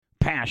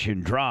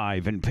passion,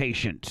 drive, and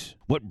patience.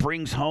 What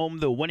brings home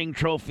the winning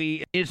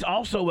trophy is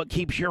also what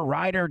keeps your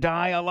ride or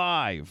die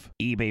alive.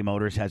 eBay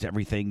Motors has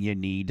everything you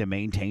need to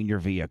maintain your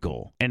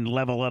vehicle and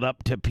level it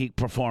up to peak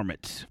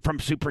performance. From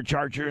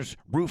superchargers,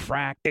 roof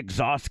rack,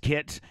 exhaust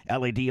kits,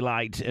 LED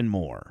lights, and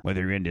more. Whether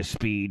you're into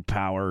speed,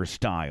 power, or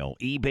style,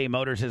 eBay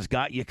Motors has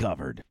got you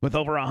covered. With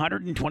over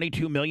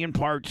 122 million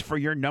parts for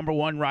your number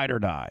one ride or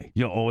die,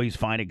 you'll always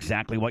find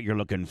exactly what you're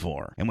looking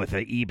for. And with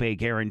the eBay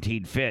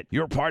Guaranteed Fit,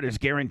 your part is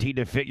guaranteed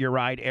to fit your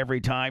ride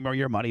every time or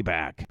your money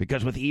back.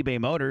 Because with eBay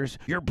Motors,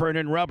 you're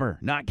burning rubber,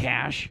 not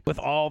cash, with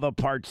all the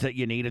parts that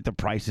you need at the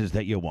prices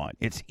that you want.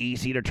 It's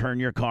easy to turn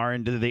your car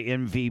into the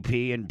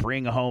MVP and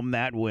bring home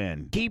that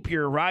win. Keep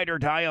your ride or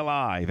die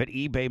alive at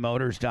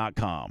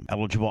ebaymotors.com.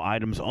 Eligible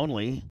items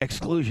only.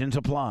 Exclusions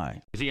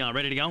apply. Is he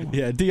ready to go?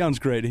 Yeah, Deion's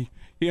great.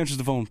 He answers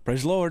the phone.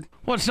 Praise the Lord.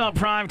 What's up,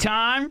 Prime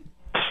Time?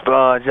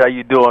 Sponge, how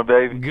you doing,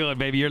 baby? Good,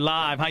 baby. You're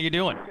live. How you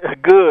doing?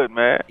 Good,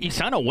 man. You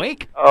sound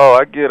awake. Oh,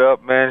 I get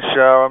up, man,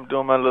 shower. I'm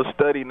doing my little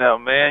study now,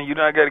 man. You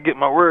know I got to get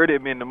my word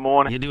in me in the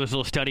morning. You do his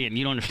little study, and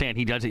you don't understand.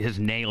 He does it. His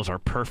nails are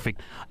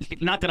perfect.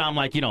 Not that I'm,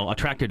 like,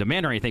 attracted to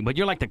men or anything, but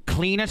you're like the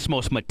cleanest,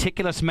 most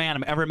meticulous man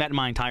I've ever met in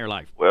my entire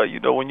life. Well,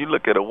 when you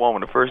look at a woman,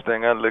 the first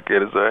thing I look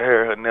at is her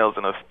hair, her nails,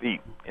 and her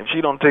feet. If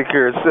she don't take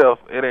care of herself,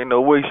 it ain't no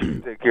way she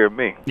can take care of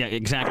me. Yeah,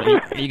 exactly.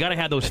 you got to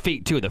have those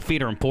feet, too. The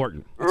feet are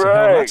important.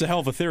 Right. That's a hell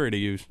of a theory to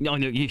use. No,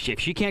 if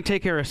she can't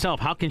take care of herself,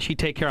 how can she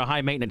take care of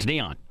high-maintenance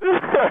Deion?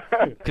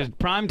 Because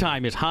prime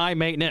time is high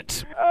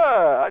maintenance.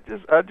 I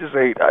just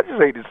hate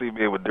to see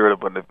men with dirt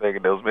up on their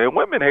fingernails, man.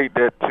 Women hate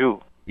that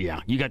too.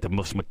 Yeah, you got the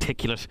most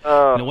meticulous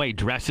in the way he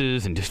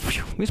dresses and just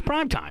it's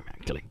prime time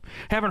actually.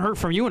 Haven't heard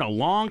from you in a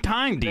long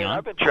time, Deion. Man,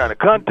 I've been trying to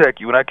contact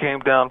you when I came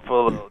down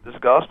for this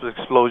gospel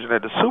explosion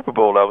at the Super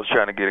Bowl. I was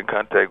trying to get in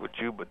contact with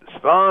you, but the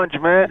Sponge,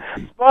 man,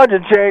 Sponge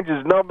change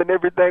his number and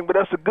everything, but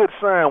that's a good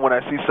sign when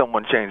I see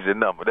someone change their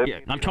number. That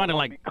I'm trying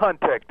to be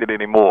contacted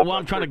anymore. Well,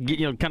 I'm trying to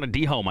get, kind of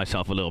de-ho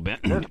myself a little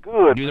bit. That's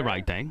good. Do the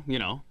right thing,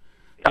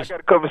 I got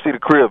to come and see the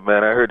crib,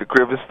 man. I heard the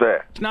crib is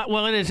fat. It's not.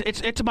 Well, it is.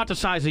 It's about the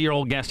size of your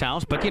old guest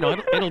house, but it'll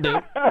do.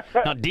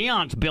 Now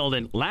Deion's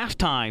building. Last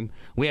time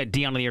we had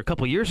Deion on the air a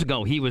couple of years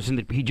ago, he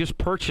just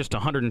purchased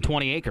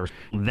 120 acres.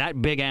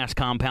 That big ass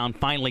compound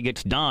finally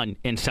gets done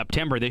in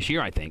September this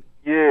year, I think.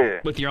 Yeah.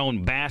 With your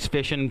own bass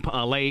fishing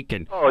lake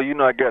and. Oh,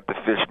 I got the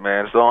fish,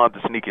 man. So I don't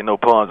have to sneak in no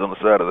ponds on the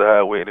side of the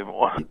highway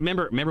anymore.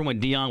 Remember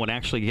when Deion would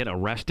actually get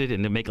arrested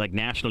and to make like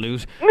national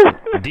news?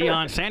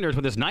 Deion Sanders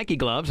with his Nike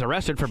gloves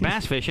arrested for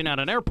bass fishing at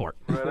an airport.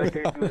 Right,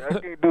 I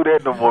can't do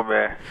that no more,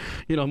 man.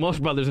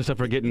 Most brothers and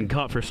stuff are getting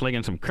caught for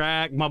slinging some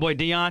crack. My boy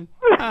Deion.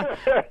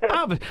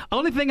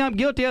 Only thing I'm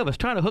guilty of is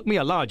trying to hook me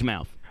a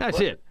largemouth. That's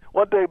it.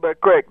 One thing about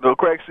crack, though,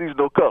 crack sees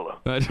no color.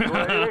 It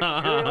ain't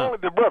only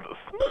the brothers.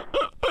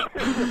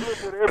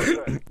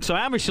 So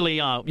obviously,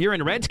 you're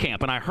in Reds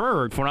camp, and I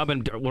heard from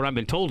what I've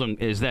been told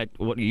is that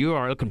you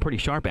are looking pretty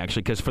sharp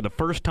actually, because for the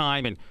first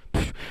time in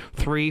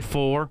 3,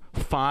 4,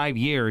 5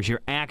 years, you're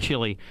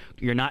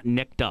not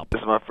nicked up. This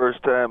is my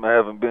first time I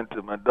haven't been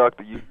to my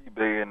doctor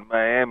Uribe in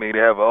Miami to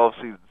have an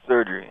off-season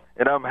surgery,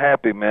 and I'm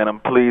happy, man. I'm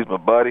pleased. My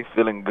body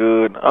feeling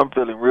good. I'm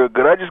feeling real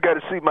good. I just got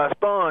to see my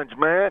Sponge,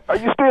 man. Are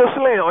you still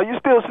slim? Are you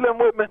still slim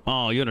with me?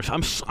 Oh, you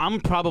understand?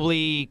 I'm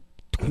probably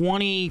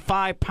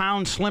 25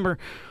 pounds slimmer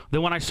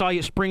than when I saw you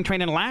at spring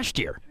training last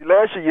year.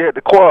 Last year you had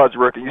the quads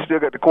working. You still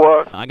got the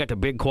quads? I got the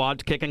big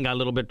quads kicking, got a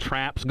little bit of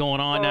traps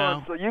going on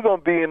now. So you're going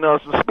to be in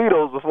some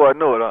Speedos before I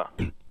know it,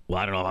 huh? Well,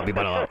 I don't know if I'll be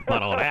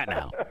about all that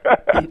now.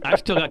 I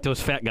still got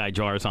those fat guy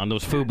jars on,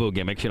 those FUBU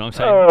gimmicks, you know what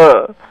I'm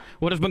saying?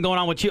 What has been going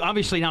on with you?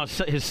 Obviously now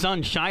his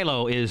son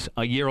Shiloh is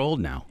a year old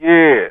now.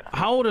 Yeah.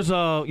 How old is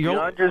your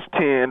DeAndre's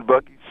 10,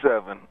 Bucky's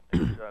 7.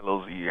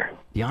 Shiloh's a year.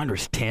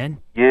 DeAndre's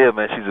 10? Yeah,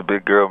 man, she's a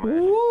big girl,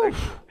 man.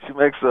 She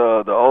makes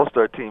the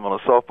All-Star team on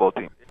a softball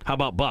team. How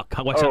about Buck?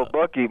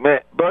 Bucky, man.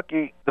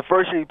 Bucky, the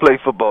first year he played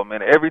football, man,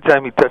 every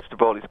time he touched the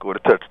ball, he scored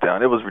a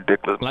touchdown. It was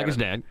ridiculous. Like his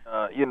dad.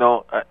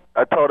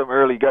 I taught him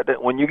early, you got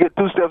that. When you get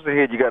 2 steps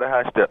ahead, you got a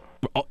high step.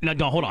 Oh, no,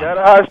 hold on. You got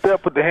a high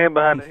step, put the hand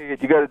behind the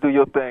head. You got to do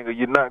your thing, or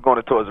you're not going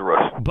to Toys R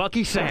Us.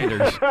 Bucky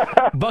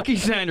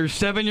Sanders,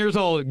 7 years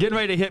old, getting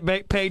ready to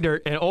hit pay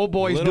dirt, and old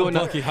boy's doing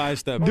a high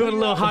step. Doing a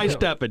little high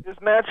stepping.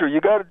 It's natural.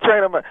 You got to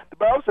train him. The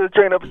Bible says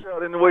train up a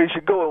child in the way he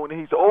should go, and when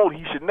he's old,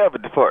 he should never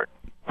depart.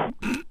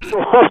 So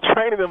I was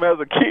training him as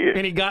a kid.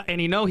 And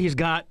he's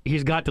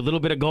got the little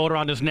bit of gold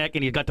around his neck,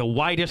 and he's got the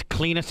whitest,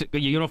 cleanest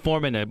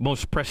uniform and the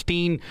most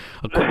pristine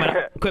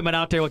equipment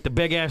out there with the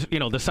big ass,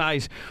 the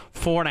size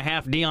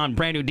 4.5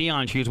 brand new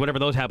Deion shoes, whatever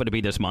those happen to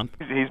be this month.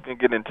 He's been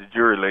getting into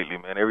jewelry lately,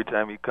 man. Every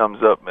time he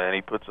comes up, man,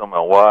 he puts on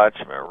my watch,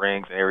 my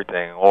rings, and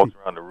everything, and walks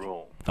around the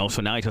room. Oh,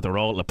 so now he's got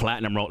the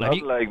platinum roll. I'm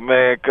like,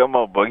 man, come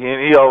on, Bucky.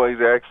 And he always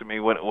asks me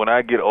when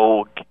I get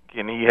old,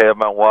 can he have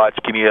my watch?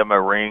 Can he have my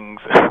rings?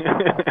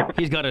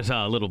 He's got his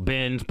little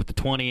bins with the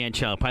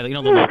 20-inch pilot. The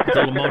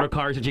little motor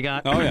cars that you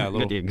got? Oh, yeah.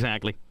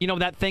 Exactly.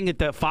 That thing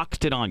that Fox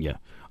did on you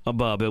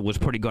above, it was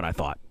pretty good, I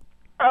thought.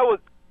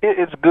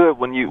 It's good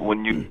when you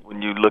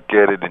look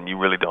at it and you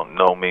really don't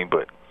know me,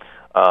 but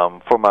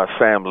for my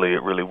family,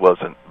 it really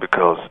wasn't,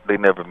 because they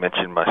never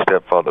mentioned my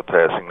stepfather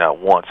passing, not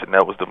once, and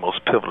that was the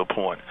most pivotal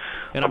point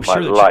of my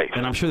life.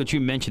 And I'm sure that you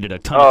mentioned it a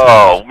ton of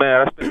times. Oh,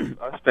 man,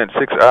 I spent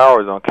 6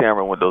 hours on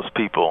camera with those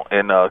people,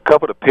 and a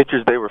couple of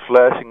pictures they were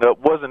flashing up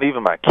wasn't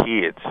even my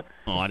kids.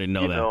 Oh, I didn't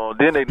know that. Know,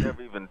 then they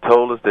never even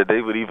told us that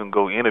they would even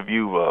go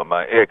interview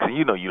my ex, and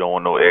you know you don't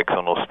want no ex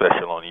on no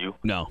special on you.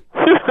 No.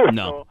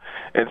 No.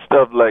 And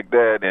stuff like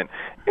that, and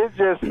it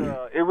just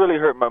it really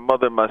hurt my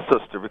mother and my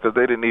sister because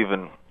they didn't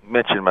even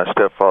mention my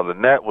stepfather,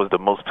 and that was the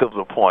most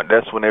pivotal point.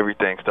 That's when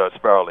everything started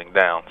spiraling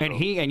down.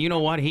 And you know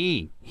what,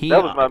 he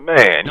that was my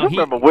man. No, you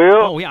remember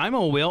Will? Oh yeah, I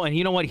know Will, and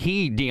you know what,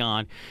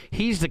 Deion,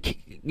 he's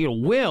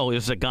Will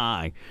is the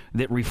guy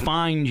that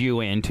refined you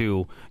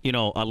into,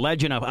 a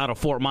legend out of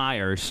Fort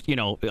Myers,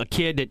 a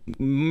kid that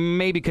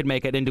maybe could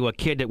make it into a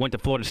kid that went to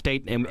Florida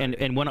State,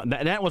 and went,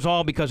 that was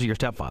all because of your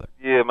stepfather.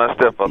 Yeah, my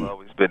stepfather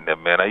always been there,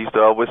 man. I used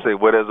to always say,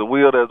 where there's a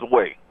will, there's a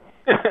way.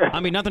 I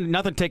mean,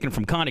 nothing taken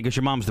from Connie because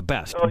your mom's the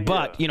best. Oh, yeah.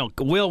 But,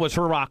 Will was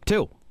her rock,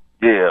 too.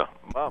 Yeah.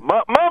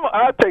 Mama,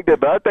 I take that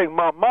back. I think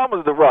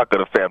Mama's the rock of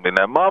the family.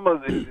 Now,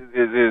 Mama is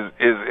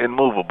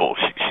immovable.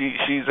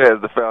 She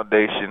has the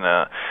foundation.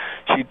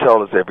 She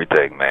told us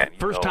everything, man.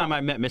 First time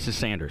I met Mrs.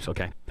 Sanders,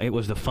 okay? It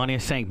was the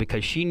funniest thing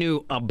because she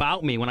knew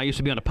about me when I used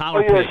to be on the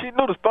power play. Oh, yeah, pit. she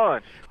knew the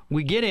sponge.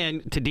 We get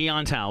in to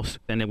Deion's house,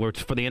 and it was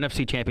for the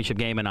NFC Championship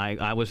game, and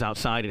I was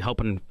outside and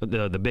helping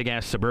the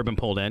big-ass Suburban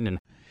pulled in. And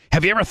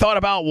have you ever thought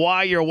about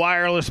why your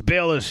wireless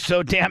bill is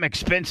so damn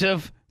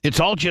expensive? It's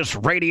all just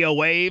radio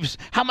waves.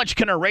 How much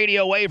can a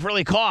radio wave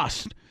really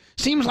cost?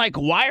 Seems like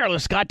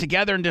wireless got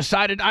together and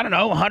decided, I don't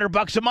know,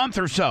 $100 a month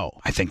or so.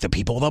 I think the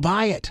people will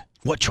buy it.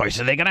 What choice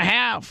are they going to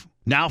have?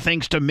 Now,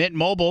 thanks to Mint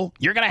Mobile,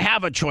 you're going to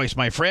have a choice,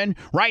 my friend.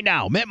 Right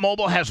now, Mint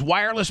Mobile has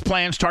wireless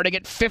plans starting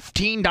at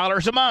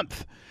 $15 a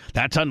month.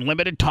 That's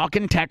unlimited talk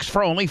and text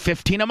for only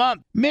 $15 a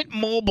month. Mint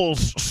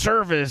Mobile's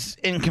service,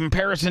 in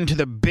comparison to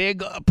the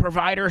big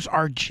providers,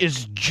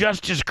 is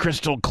just as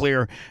crystal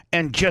clear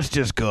and just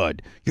as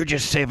good. You're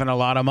just saving a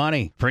lot of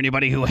money. For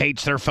anybody who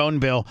hates their phone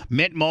bill,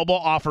 Mint Mobile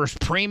offers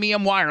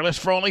premium wireless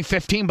for only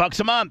 $15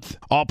 a month.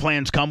 All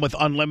plans come with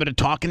unlimited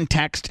talk and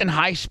text and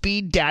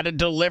high-speed data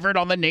delivered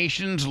on the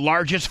nation's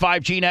largest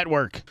 5G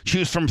network.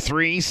 Choose from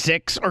 3,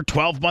 6, or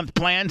 12-month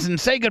plans and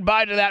say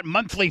goodbye to that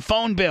monthly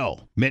phone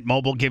bill. Mint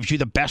Mobile gives you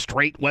the best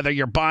rate whether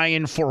you're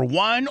buying for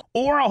one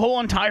or a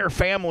whole entire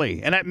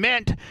family. And at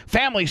Mint,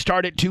 families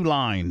start at 2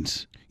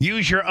 lines.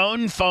 Use your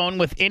own phone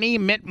with any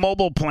Mint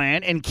Mobile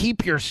plan and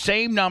keep your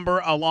same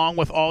number along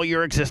with all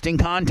your existing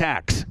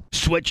contacts.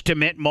 Switch to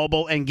Mint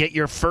Mobile and get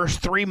your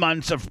first 3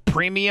 months of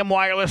premium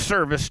wireless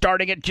service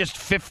starting at just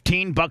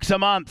 $15 a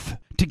month.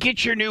 To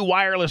get your new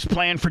wireless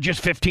plan for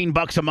just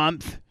 $15 a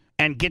month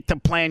and get the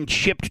plan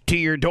shipped to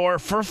your door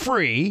for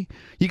free,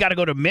 you got to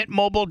go to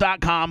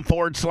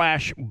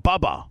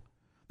mintmobile.com/Bubba.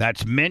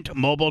 That's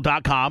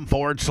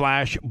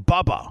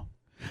mintmobile.com/Bubba.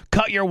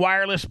 Cut your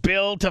wireless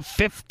bill to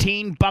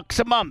 $15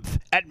 a month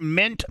at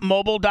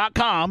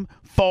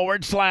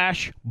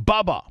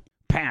mintmobile.com/Bubba.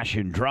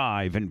 Passion,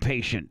 drive, and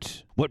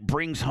patience. What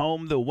brings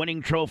home the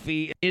winning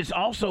trophy is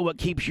also what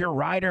keeps your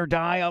ride or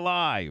die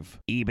alive.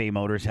 eBay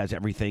Motors has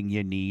everything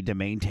you need to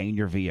maintain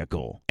your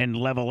vehicle and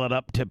level it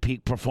up to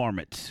peak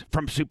performance.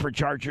 From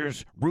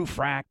superchargers, roof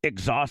rack,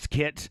 exhaust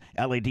kits,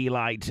 LED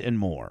lights, and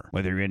more.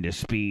 Whether you're into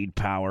speed,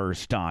 power, or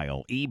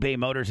style, eBay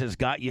Motors has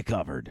got you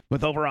covered.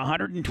 With over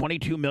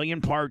 122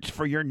 million parts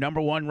for your number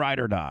one ride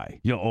or die,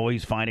 you'll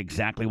always find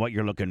exactly what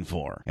you're looking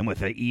for. And with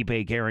the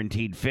eBay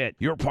Guaranteed Fit,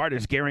 your part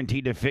is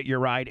guaranteed to fit your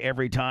ride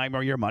every time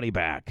or your money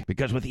back.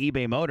 Because with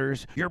eBay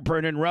Motors, you're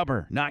burning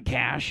rubber, not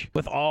cash,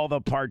 with all the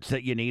parts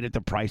that you need at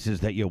the prices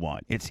that you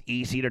want. It's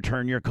easy to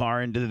turn your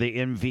car into the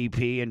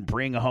MVP and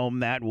bring home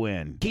that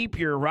win. Keep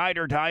your ride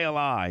or die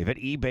alive at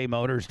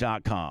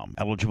ebaymotors.com.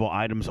 Eligible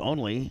items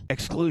only.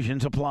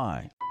 Exclusions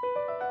apply.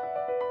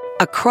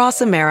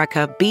 Across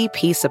America,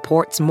 BP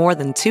supports more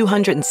than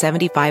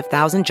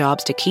 275,000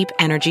 jobs to keep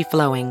energy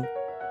flowing.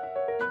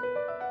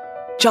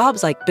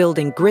 Jobs like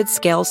building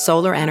grid-scale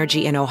solar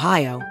energy in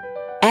Ohio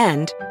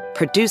and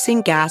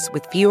producing gas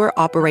with fewer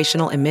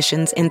operational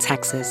emissions in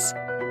Texas.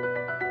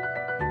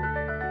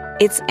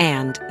 It's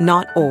and,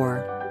 not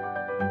or.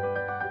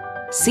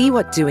 See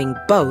what doing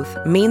both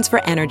means for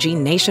energy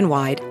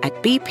nationwide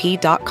at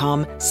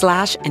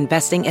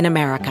bp.com/investing in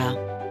America.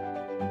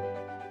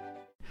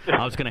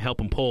 I was going to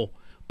help him pull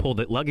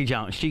the luggage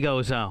out, and she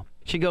goes,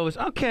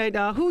 okay,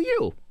 who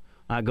you?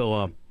 I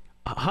go,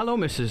 hello,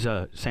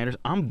 Mrs. Sanders.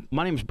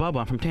 My name's Bubba.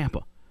 I'm from Tampa.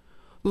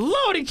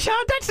 Lordy,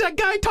 child, that's that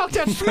guy who talks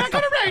that smack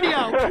on the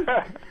radio.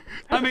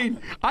 I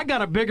mean, I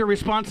got a bigger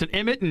response than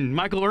Emmett and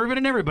Michael Irvin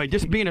and everybody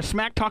just being a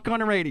smack talk on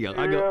the radio.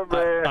 I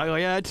go,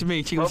 yeah, it's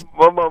me. She goes,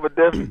 my mama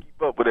definitely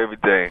keep up with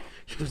everything.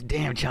 She goes,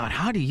 damn, child,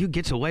 how do you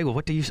get away with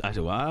what do you? I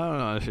said, well, I don't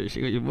know.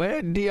 She goes,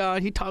 well, Deion,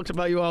 he talks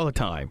about you all the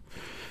time.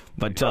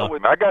 But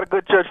I got a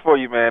good church for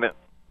you, man.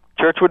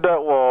 Church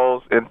Without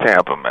Walls in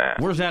Tampa, man.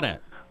 Where's that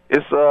at?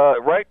 It's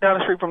right down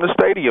the street from the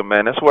stadium,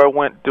 man. That's where I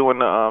went doing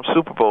the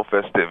Super Bowl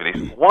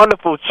festivities.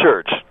 Wonderful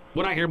church.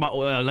 What I hear about,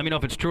 let me know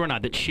if it's true or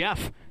not, that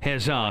Chef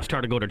has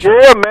started to go to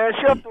church. Yeah, man,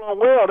 Chef doing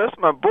well. That's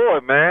my boy,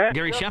 man.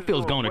 Gary Chef is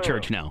Sheffield's doing going to well.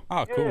 church now.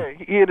 Oh, cool. Yeah,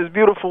 he and his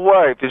beautiful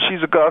wife, and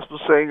she's a gospel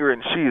singer,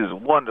 and she is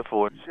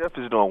wonderful. And Chef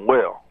is doing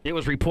well. It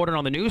was reported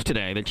on the news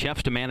today that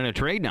Chef's demanding a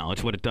trade now.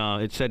 It's what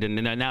it said, and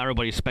now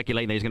everybody's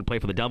speculating that he's going to play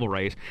for the Devil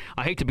Rays.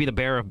 I hate to be the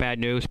bearer of bad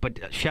news,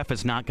 but Chef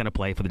is not going to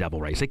play for the Devil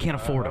Rays. They can't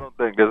afford I him. don't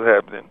think that's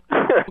happening.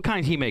 What kind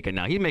is he making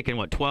now? He's making,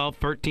 what, 12,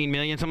 13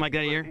 million, something like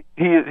that a year?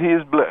 He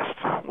is blessed.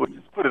 We'll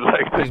just put it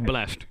like that. He's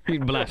blessed. He's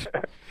blessed.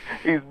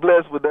 He's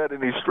blessed with that,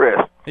 and he's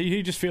stressed.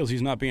 He just feels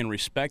he's not being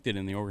respected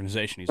in the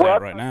organization he's Well,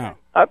 at right now.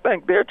 I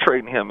think they're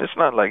trading him. It's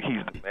not like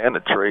he's the man to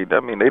trade. I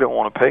mean, they don't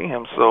want to pay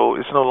him, so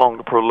it's no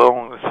longer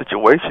prolong the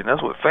situation.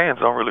 That's what fans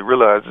don't really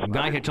realize. The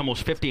guy hits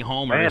almost 50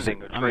 homers.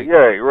 Demanding a I trade. mean, Yeah,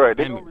 right.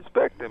 They don't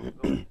respect him.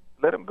 So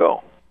let him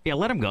go. yeah,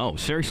 let him go.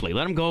 Seriously,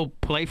 let him go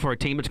play for a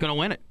team that's going to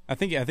win it. I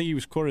think he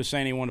was quoted as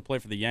saying he wanted to play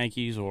for the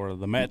Yankees or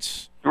the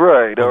Mets.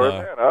 Right. Or Well,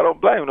 Atlanta. I don't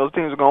blame him. Those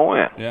teams are going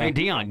to win. Yeah. Hey,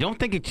 Deion, don't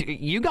think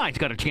you guys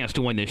got a chance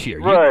to win this year.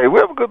 Right. We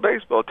have a good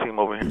baseball team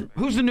over here.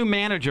 Who's the new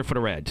manager for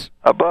the Reds?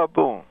 Bob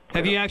Boone.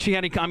 Have you actually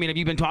had have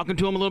you been talking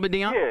to him a little bit,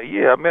 Deion?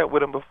 Yeah. I met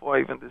with him before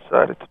I even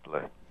decided to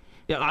play.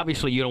 Yeah,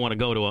 obviously you don't want to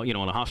go to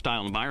a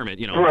hostile environment,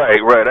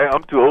 Right.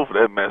 I'm too old for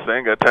that mess. I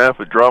ain't got time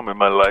for drama in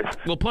my life.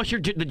 Well, plus the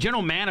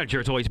general manager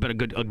has always been a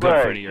good friend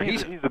Right. of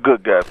yours. He's a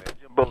good guy, man.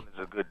 Jim Bowden is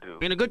a good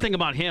dude. And a good thing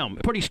about him,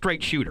 pretty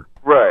straight shooter.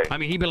 Right. I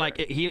mean, he'd be like,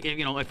 if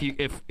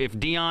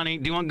Deion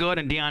ain't doing good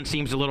and Deion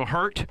seems a little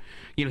hurt,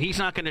 he's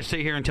not going to sit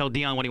here and tell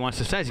Deion what he wants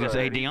to say. He's going to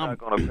say, hey, He's Deion. not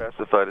going to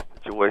pacify the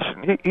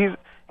situation.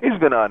 He's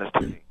been honest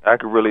to me. I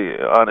could really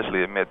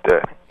honestly admit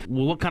that.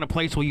 Well, what kind of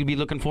place will you be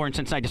looking for in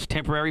Cincinnati? Just a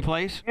temporary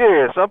place?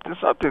 Yeah,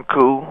 something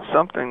cool,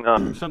 something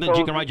Something that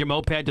you can ride your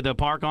moped to the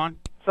park on?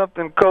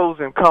 something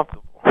cozy and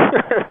comfortable.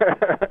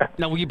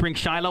 Now, will you bring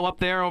Shiloh up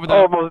there over the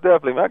Oh, most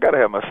definitely, man. I gotta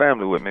have my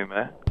family with me,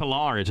 man.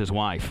 Pilar is his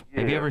wife.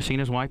 Have you Yeah. ever seen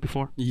his wife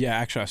before? Yeah,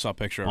 actually, I saw a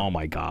picture of her. Oh,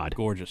 my God.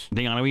 Gorgeous.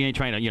 Deion, we ain't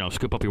trying to,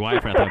 scoop up your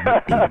wife or anything,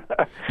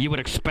 but you would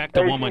expect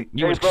a woman.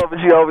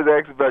 Bubba, she always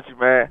asks about you,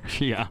 man.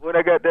 Yeah. When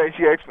I got there,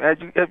 she asked me,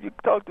 have you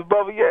talked to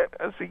Bubba yet?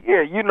 I said,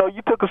 yeah. You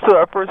took us to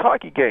our first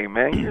hockey game,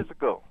 man, years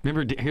ago.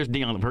 Remember, here's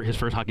Deion, his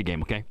first hockey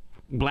game, okay?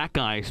 Black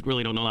guys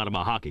really don't know a lot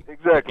about hockey.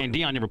 Exactly. And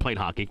Deion never played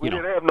hockey. We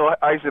didn't have no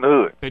ice in the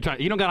hood.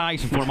 You don't got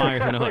ice in Fort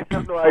Myers in the We hood.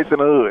 didn't have no ice in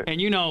the hood. And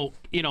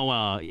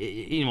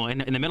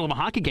in the middle of a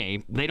hockey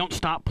game, they don't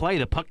stop play.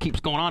 The puck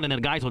keeps going on, and then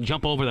the guys will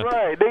jump over the.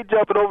 Right, they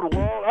jumping over the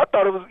wall. I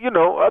thought it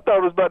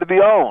was about to be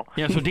on.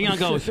 Yeah, so Deion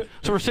goes.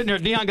 So we're sitting there.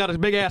 Deion got his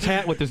big ass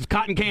hat with his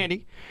cotton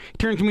candy. He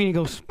turns to me and he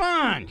goes,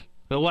 "Sponge."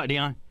 So what,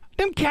 Deion?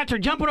 Them cats are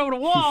jumping over the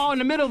wall in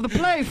the middle of the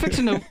play,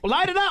 fixing to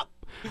light it up.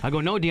 I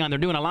go, no, Deion, they're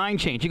doing a line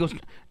change. He goes,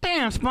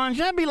 damn, Sponge,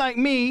 that'd be like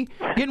me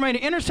getting ready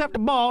to intercept the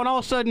ball, and all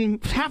of a sudden,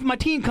 half my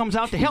team comes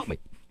out to help me.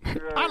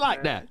 I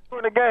like that.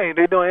 During the game,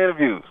 they doing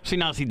interviews. See,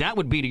 that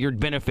would be to your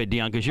benefit,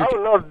 Deion, because I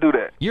would love to do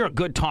that. you're a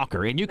good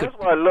talker, and you could.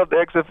 That's why I love the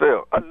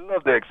XFL. I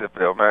love the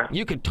XFL, man.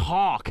 You could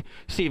talk.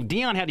 See, if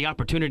Deion had the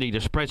opportunity to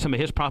spread some of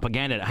his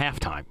propaganda at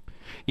halftime,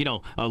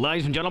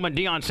 ladies and gentlemen,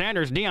 Deion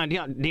Sanders, Deion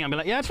be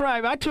like, yeah, that's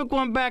right. I took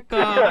one back.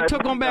 I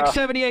took one back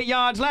 78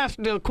 yards last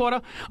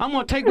quarter. I'm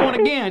gonna take one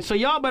again. So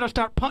y'all better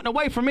start punting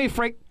away from me,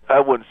 freak. I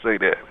wouldn't say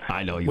that.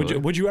 I know you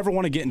would. Would you ever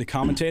want to get into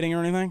commentating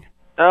or anything?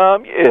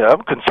 Yeah,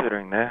 I'm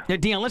considering that. Yeah,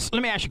 Deion,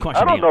 let me ask you a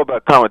question. I don't Deion. know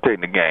about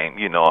commentating the game.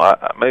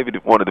 Maybe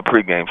one of the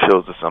pregame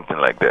shows or something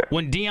like that.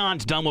 When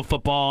Deion's done with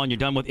football and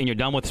you're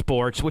done with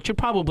sports, which are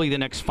probably the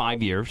next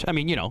 5 years. I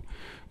mean,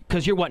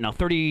 because you're what now,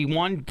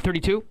 31,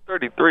 32?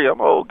 33. I'm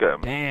an old guy,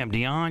 man. Damn,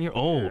 Deion, you're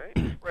old.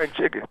 Frank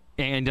Chicken.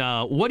 And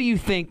what do you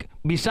think,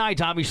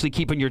 besides obviously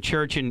keeping your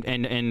church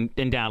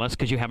in Dallas,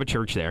 because you have a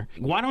church there,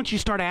 why don't you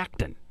start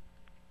acting?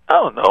 I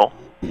don't know.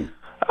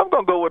 I'm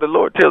going to go where the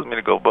Lord tells me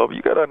to go, Bubba.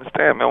 You got to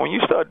understand, man, when you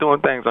start doing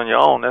things on your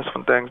own, that's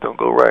when things don't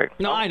go right.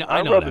 No, I know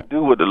I'd rather that.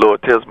 do what the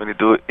Lord tells me to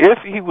do. If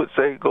he would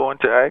say go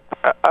into act,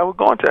 I would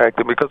go into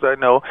acting because I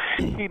know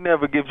he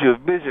never gives you a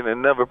vision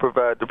and never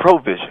provides the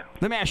provision.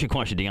 Let me ask you a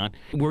question, Deion.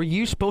 Were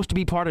you supposed to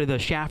be part of the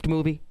Shaft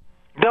movie?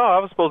 No, I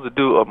was supposed to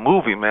do a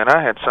movie, man.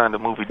 I had signed a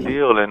movie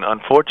deal, and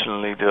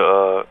unfortunately,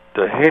 the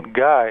head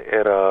guy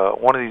at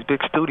one of these big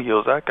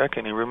studios, I can't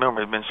even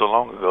remember. It's been so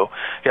long ago.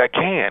 Yeah, I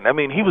can. I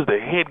mean, he was the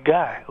head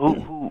guy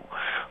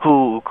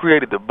who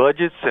created the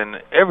budgets and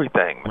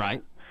everything.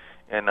 Right.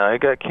 And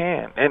it got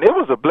canned. And it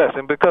was a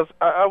blessing because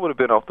I would have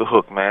been off the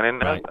hook, man.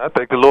 And Right. I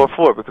thank the Lord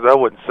for it because I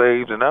wasn't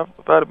saved. And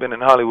if I'd have been in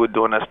Hollywood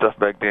doing that stuff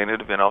back then, it would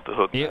have been off the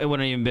hook. It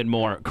wouldn't have even been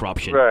more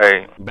corruption.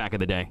 Right. Back in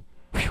the day.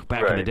 Whew, back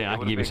in the Right. day, It I can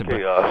would've give you been some.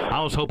 chaos.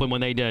 I was hoping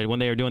when they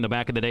were doing the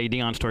back of the day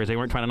Deion stories, they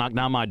weren't trying to knock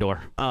down my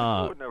door. We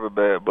were never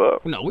bad,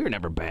 Bob. No, we were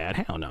never bad.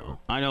 Hell no.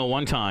 I know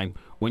one time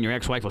when your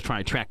ex-wife was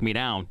trying to track me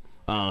down,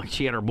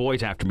 she had her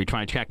boys after me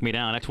trying to track me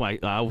down. That's why,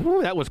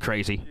 that was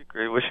crazy.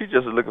 Great. Well, she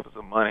just was looking for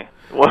some money.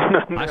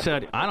 I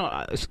said,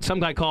 some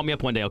guy called me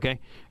up one day, okay?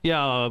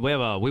 Yeah,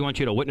 we want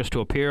you to witness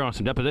to appear on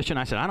some deposition.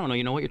 I said, I don't know.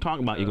 You know what you're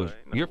talking about? He goes,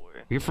 ain't no way.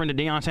 you're a friend of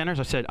Deion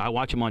Sanders? I said, I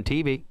watch him on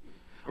TV.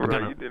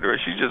 Right, you did right.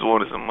 She just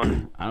wanted some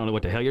money. I don't know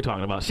what the hell you're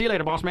talking about. See you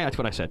later, boss man. That's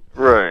what I said.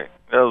 Right.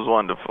 That was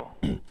wonderful.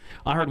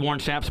 I heard Warren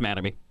Sapp's mad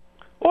at me.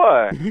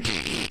 Why?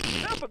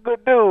 That's a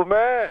good dude,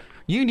 man.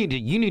 You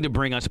need to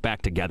bring us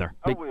back together.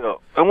 I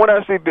will. And when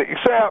I see Big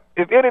Sap,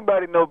 if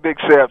anybody know Big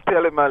Sap,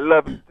 tell him I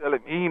love him. Tell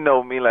him he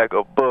know me like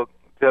a book.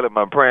 Tell him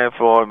I'm praying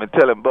for him, and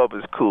tell him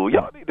Bubba's cool.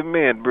 Y'all need to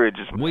mend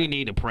bridges, man. We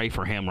need to pray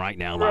for him right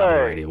now, live on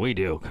the radio. We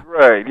do.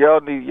 Right. Y'all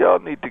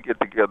need to get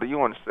together.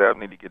 You and Sap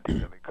need to get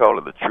together and call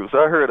it the truth.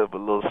 I heard of a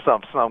little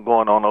something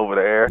going on over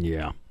the air.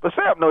 Yeah. But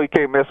Sap know he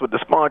can't mess with the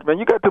sponge, man.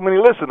 You got too many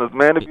listeners,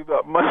 man. If you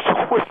got much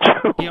with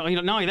you. You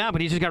know, not only that,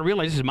 but he's just got to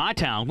realize this is my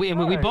town. We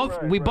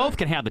both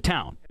can have the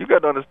town. You got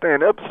to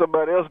understand, there'll be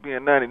somebody else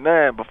being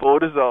 99 before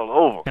this is all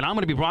over. And I'm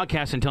going to be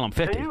broadcasting until I'm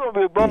 50. And you're going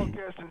to be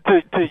broadcasting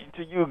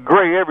to you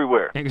gray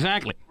everywhere.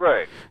 Exactly.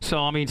 Right. So,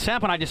 I mean,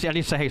 Sap and I just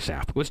say, hey,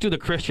 Sap, let's do the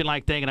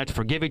Christian-like thing and let's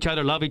forgive each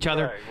other, love each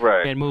other,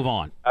 right. and move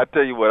on. I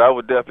tell you what, I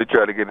would definitely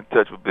try to get in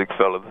touch with big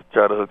fellas,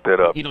 try to hook that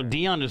up. You know,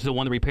 Deion is the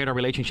one that repaired our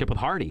relationship with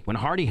Hardy when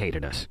Hardy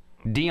hated us.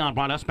 Deion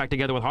brought us back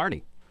together with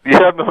Hardy. Yeah,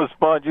 I remember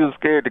Sponge, you was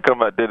scared to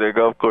come out there to the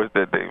golf course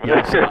that day.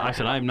 Yeah, I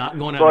said, I'm not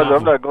going to. Sponge,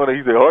 I'm not going to.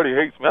 He said, Hardy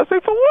hates me. I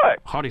said, for what?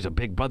 Hardy's a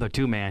big brother,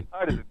 too, man.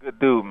 Hardy's a good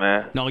dude,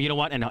 man. No, you know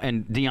what?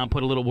 And Deion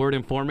put a little word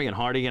in for me, and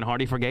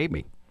Hardy forgave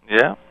me.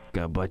 Yeah.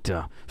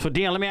 So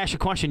Deion, let me ask you a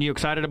question. You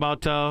excited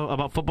about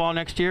football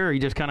next year, or you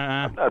just kind of?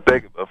 I'm not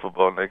thinking about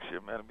football next year,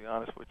 man. To be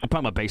honest with you. I'm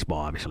talking about baseball,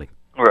 obviously.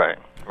 Right.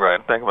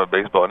 I'm thinking about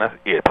baseball, and that's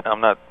it. I'm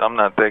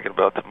not thinking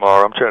about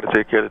tomorrow. I'm trying to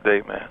take care of the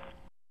day, man.